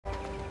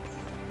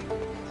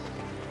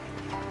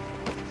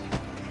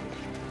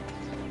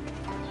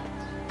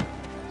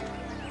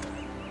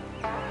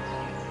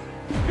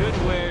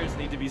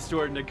be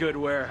stored in a good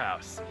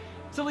warehouse.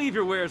 To leave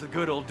your wares a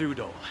good old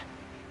doodle.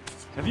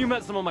 Have you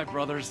met some of my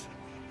brothers?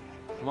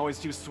 I'm always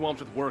too swamped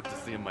with work to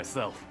see them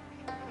myself.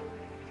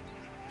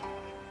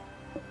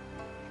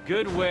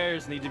 Good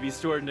wares need to be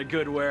stored in a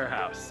good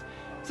warehouse.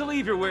 To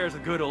leave your wares a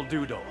good old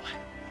doodle.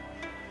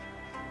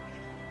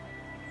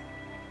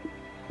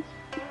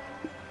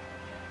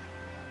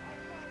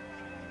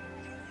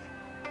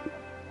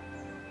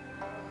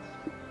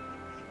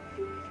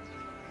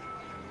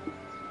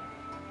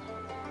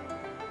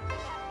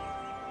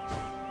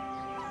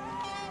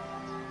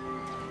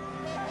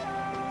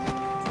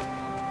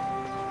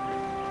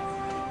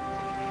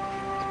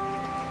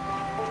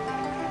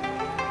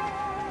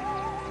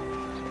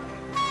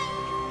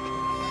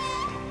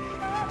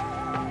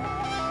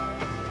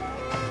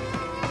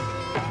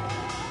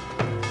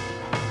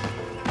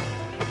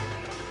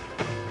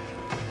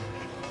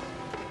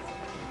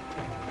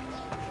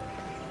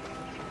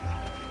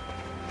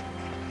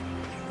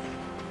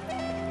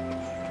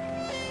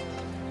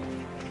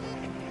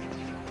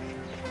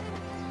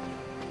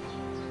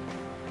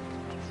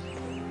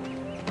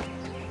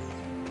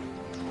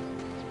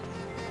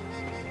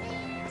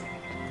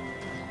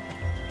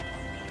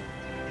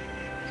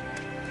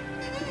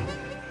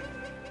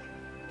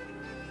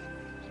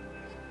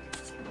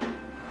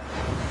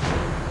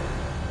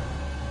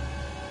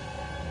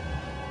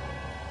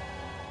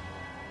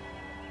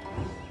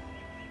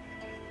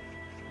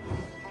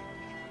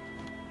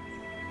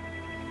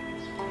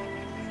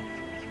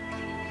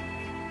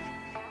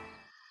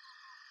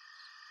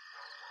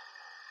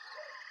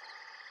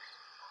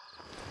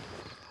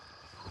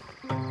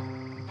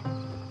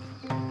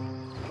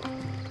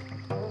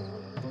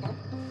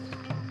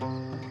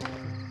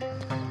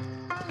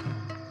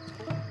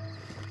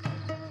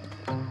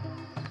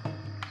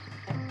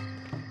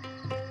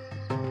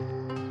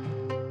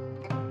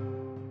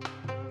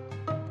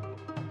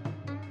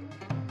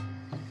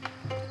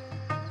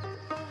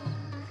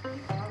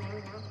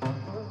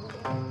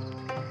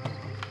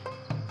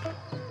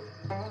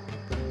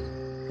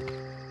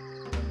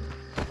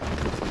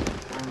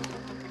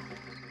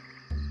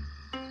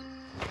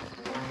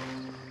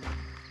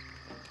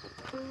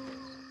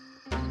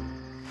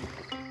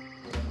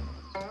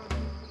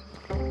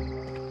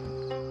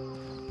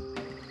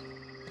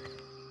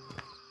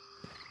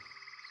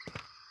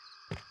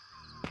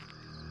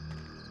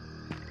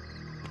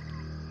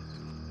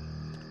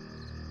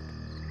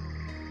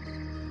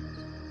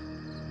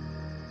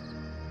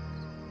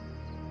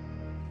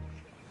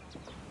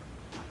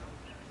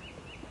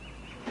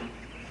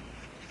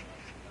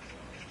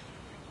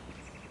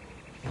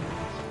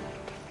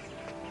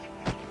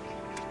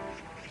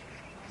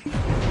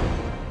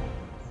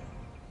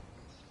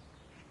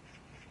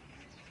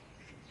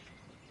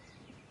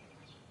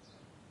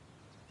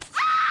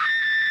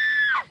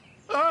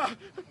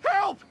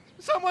 Help!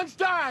 Someone's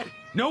died!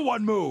 No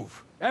one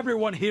move!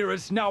 Everyone here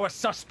is now a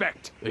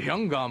suspect! The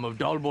Youngam of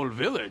Dalbol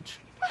Village.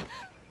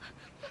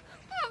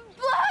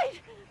 Blood!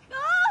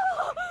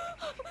 Oh!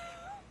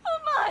 Oh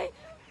my!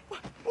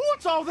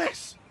 What's all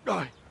this?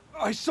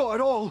 I saw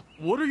it all.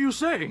 What are you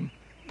saying?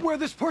 Where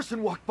this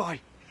person walked by.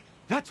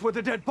 That's where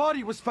the dead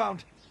body was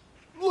found.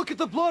 Look at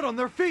the blood on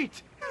their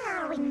feet.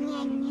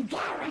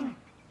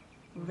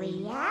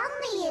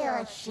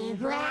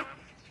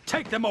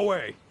 Take them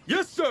away!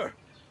 Yes, sir.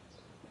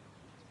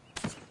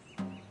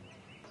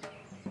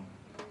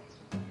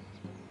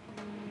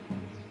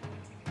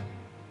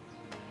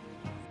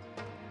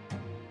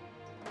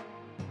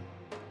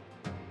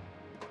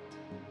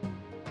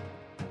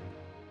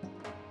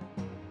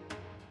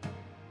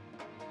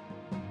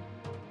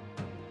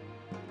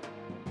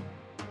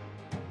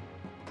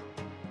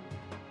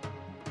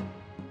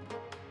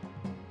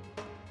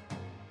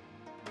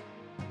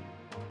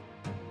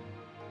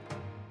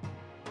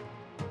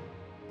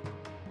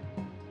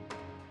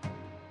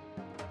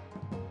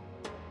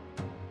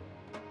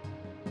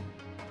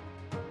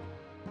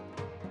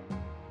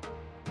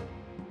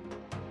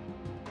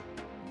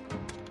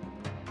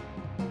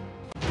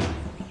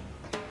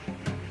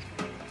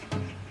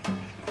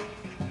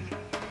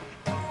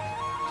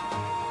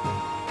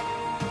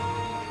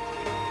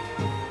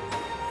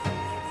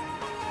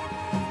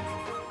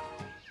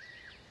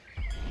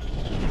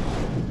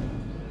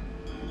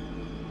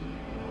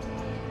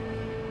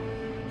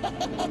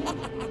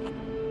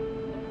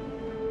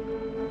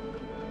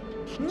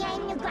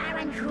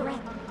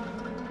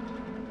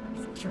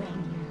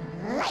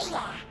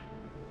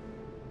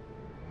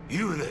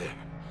 You there?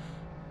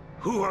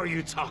 Who are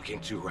you talking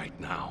to right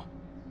now?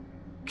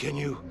 Can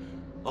you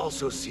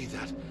also see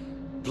that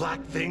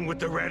black thing with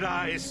the red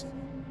eyes?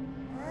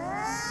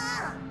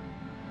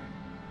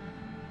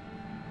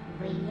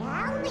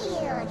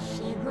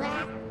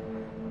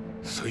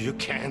 So you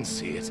can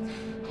see it.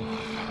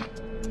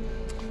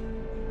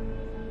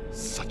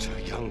 Such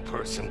a young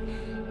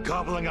person,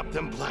 gobbling up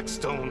them black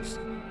stones.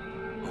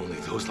 Only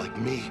those like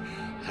me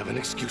have an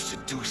excuse to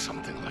do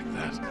something like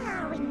that.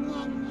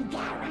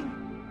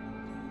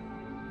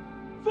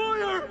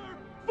 Fire!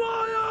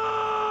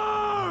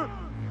 Fire!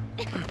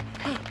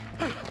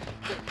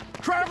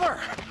 Traveler!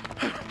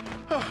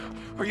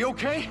 Are you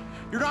okay?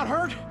 You're not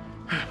hurt?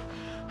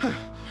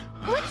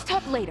 Let's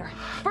talk later.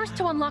 First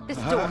to unlock this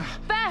door.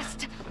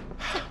 Fast!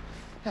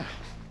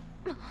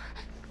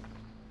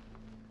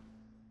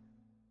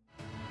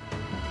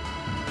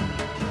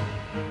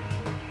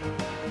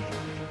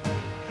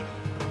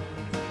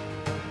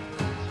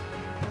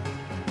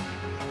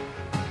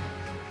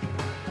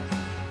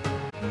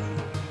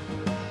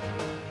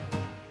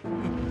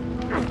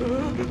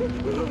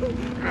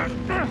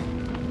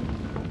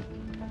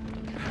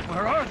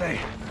 Where are they?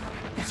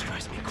 This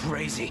drives me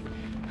crazy.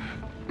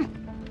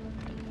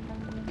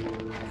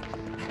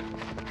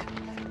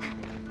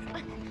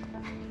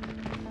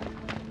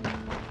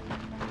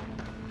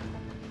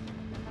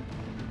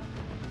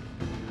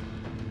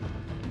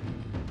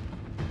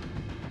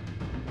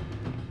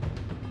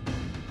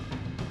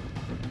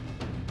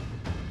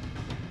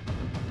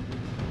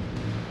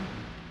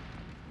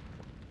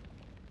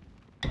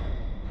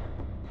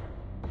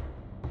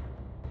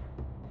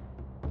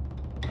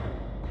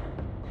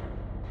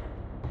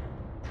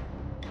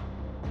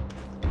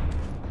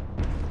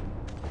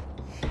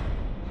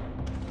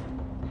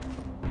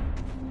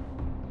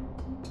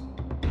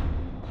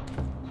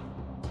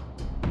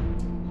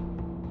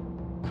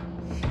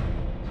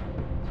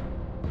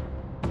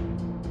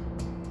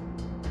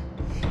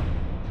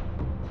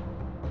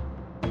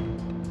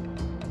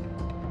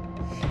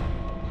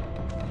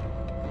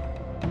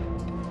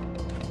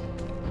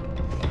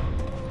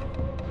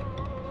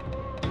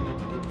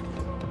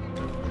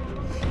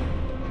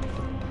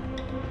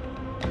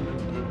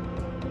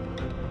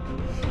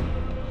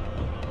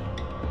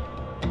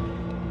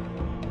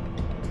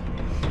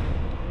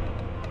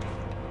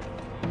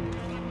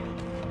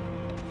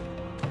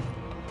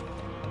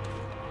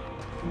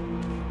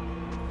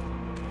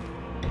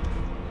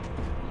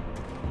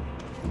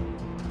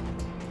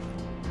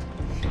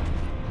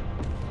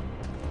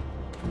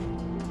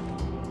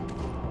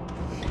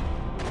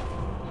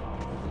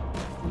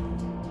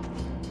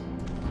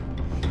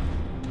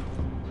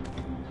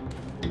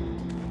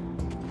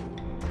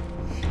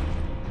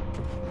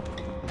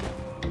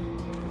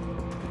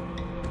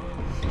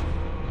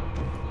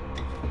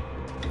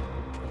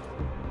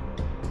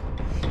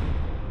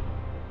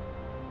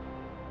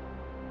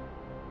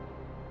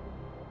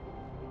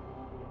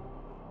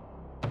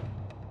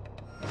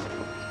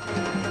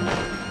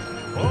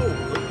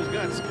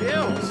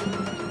 Skills.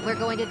 We're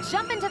going to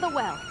jump into the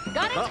well.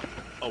 Got it?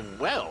 A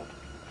well?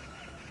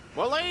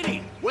 Well,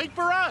 lady, wait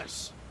for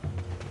us.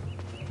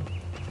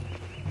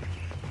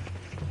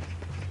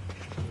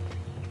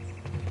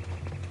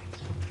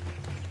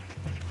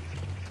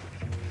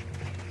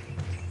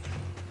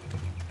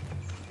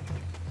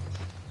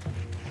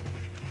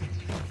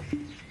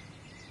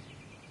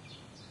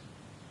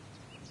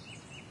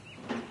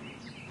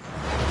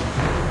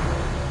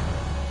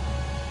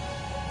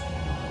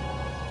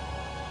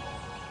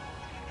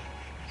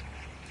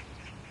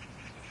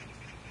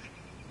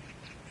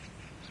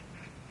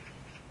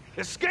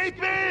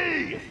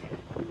 Escapee!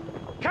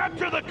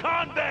 Capture the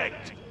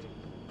convict!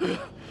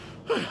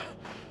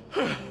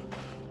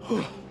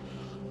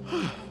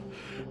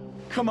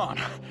 Come on.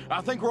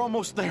 I think we're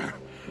almost there.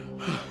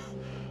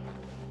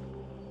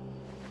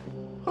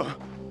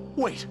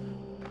 Wait.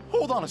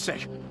 Hold on a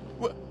sec.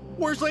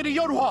 Where's Lady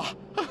Yeonhwa?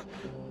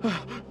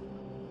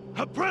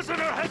 A prisoner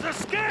has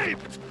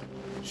escaped!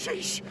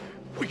 Sheesh.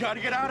 We gotta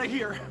get out of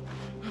here.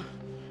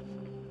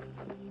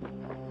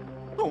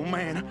 Oh,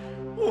 man.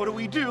 What do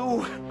we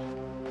do?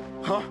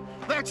 Huh?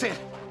 That's it.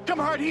 Come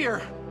right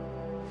here.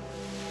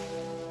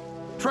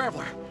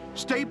 Traveler,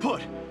 stay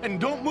put and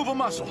don't move a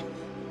muscle.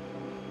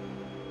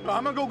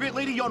 I'm gonna go get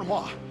Lady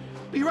Yeonhwa.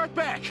 Be right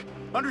back.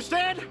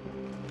 Understand?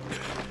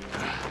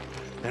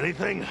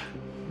 Anything?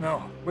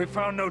 No, we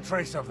found no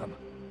trace of them.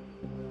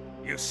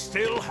 You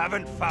still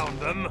haven't found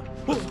them?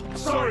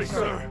 Sorry,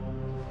 sir.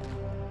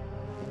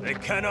 They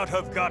cannot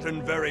have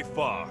gotten very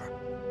far.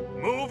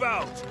 Move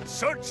out!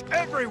 Search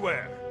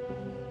everywhere!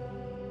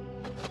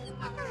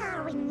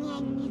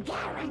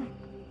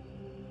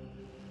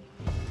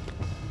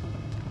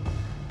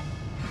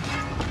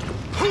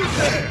 Who's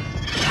there?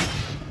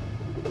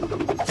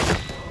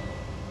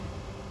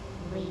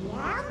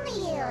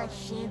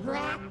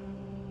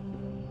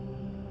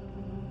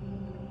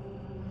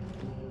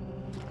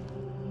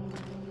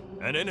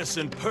 An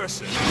innocent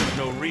person with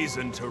no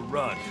reason to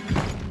run.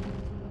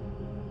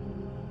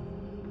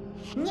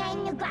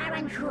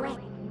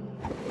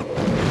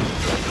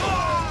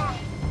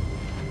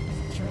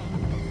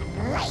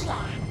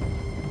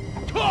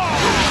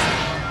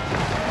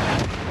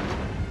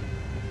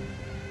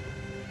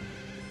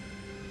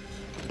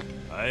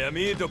 I am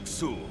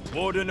Idoksu,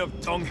 Warden of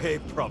Donghae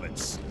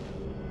Province.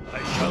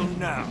 I shall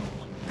now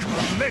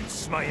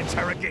commence my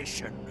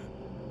interrogation.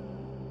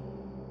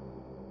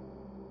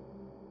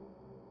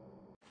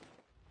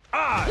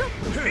 I,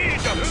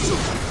 Idoksu,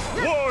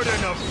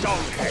 Warden of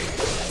Donghae,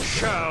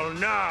 shall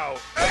now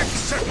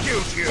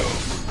execute you!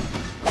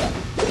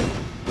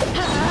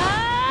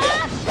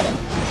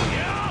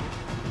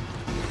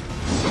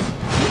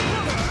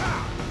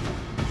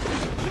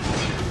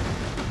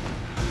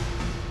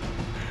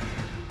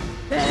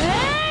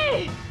 Ah!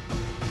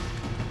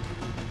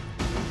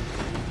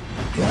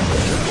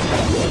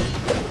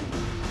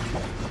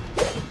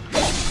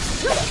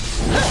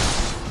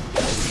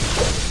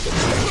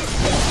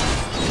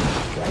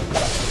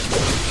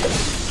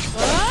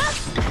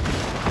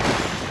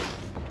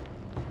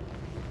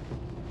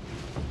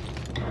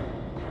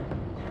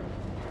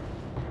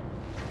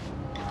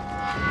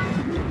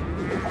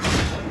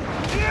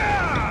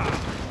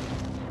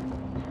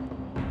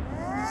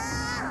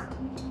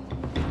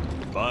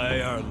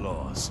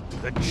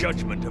 The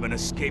judgment of an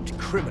escaped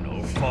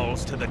criminal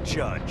falls to the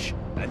judge,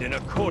 and in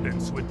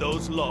accordance with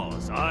those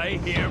laws, I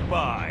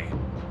hereby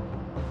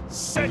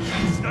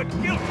sentence the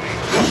guilty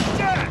to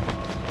death!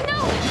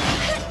 No!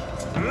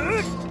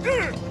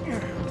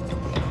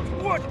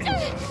 What?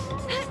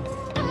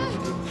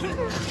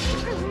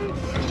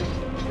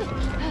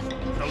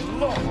 The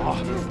law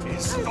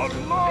is the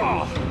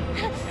law!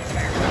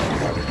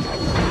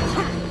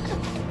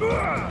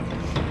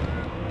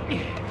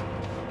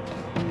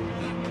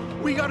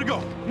 We gotta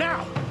go,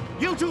 now!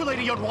 You too,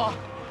 Lady Yeonhwa!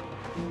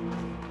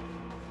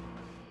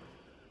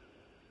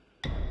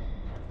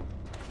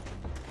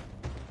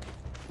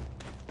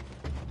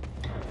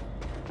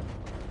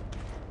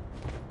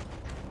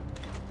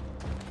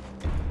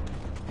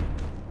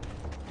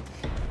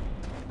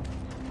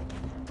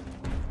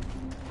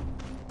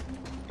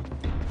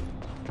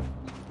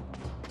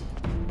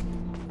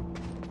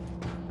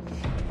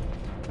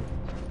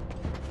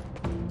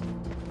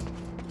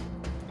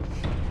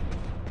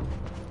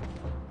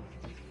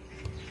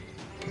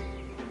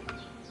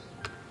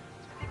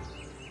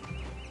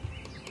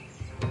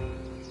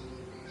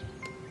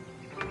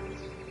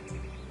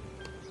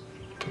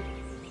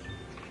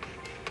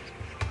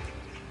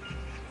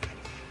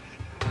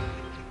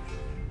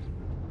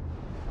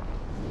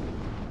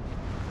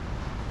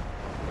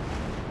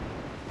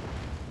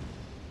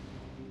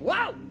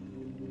 Whoa!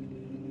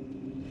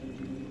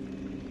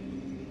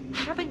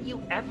 Haven't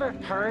you ever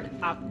heard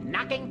of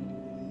knocking?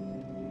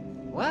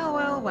 Well,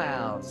 well,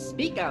 well,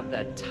 speak of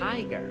the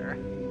tiger.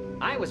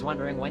 I was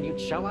wondering when you'd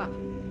show up.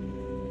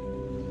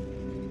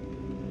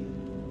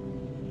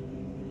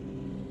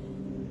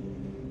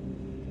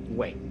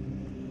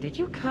 Wait, did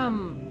you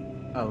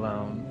come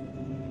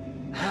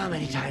alone? How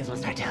many times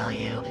must I tell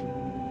you?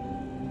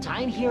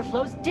 Time here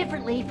flows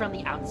differently from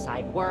the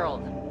outside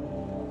world.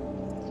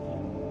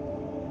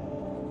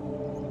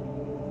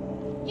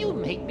 You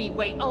made me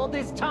wait all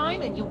this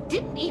time and you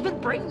didn't even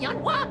bring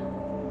Yeonhwa?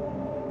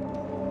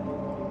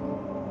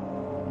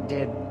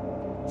 Did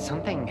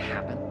something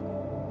happen?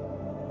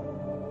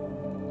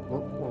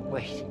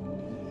 Wait,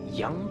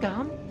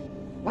 Yeongdam?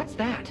 What's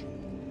that?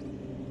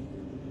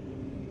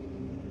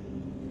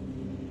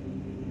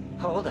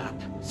 Hold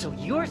up, so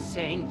you're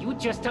saying you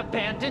just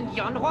abandoned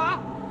Yeonhwa?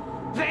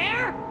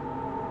 There?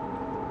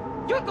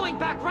 You're going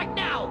back right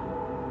now!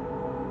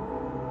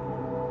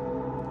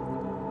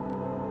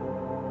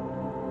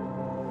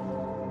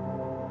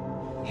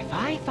 If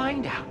I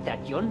find out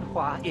that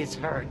Yeonhwa is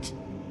hurt,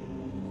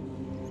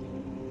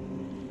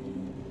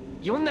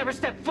 you'll never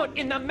step foot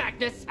in the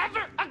Magnus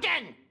ever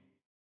again!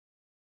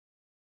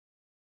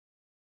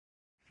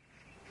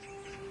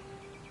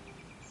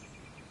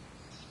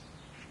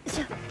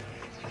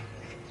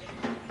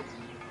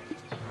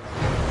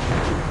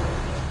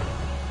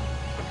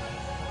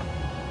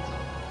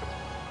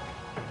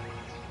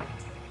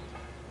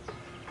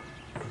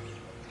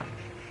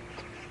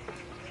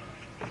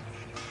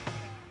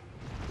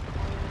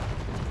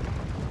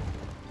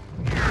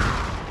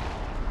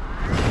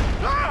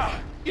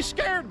 You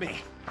scared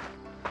me!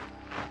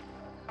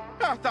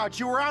 I thought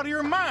you were out of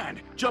your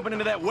mind, jumping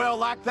into that well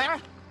like that.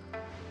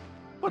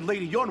 But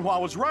Lady Yeonhwa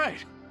was right.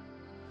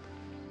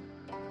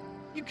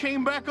 You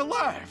came back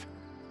alive.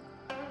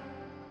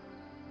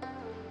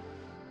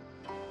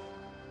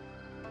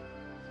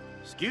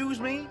 Excuse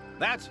me?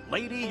 That's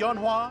Lady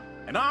Yeonhwa,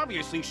 and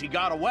obviously she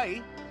got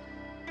away.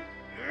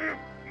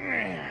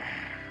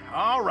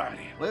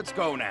 Alrighty, let's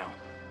go now.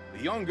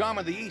 The young Gom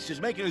of the East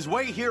is making his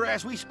way here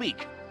as we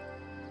speak.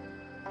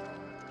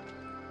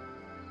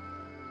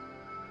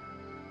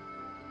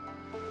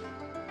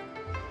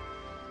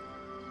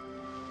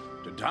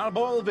 To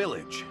Dalbol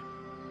Village.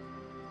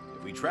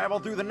 If we travel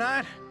through the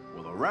night,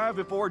 we'll arrive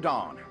before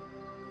dawn.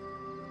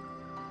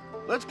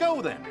 Let's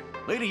go then.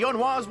 Lady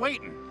Yeonhwa's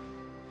waiting.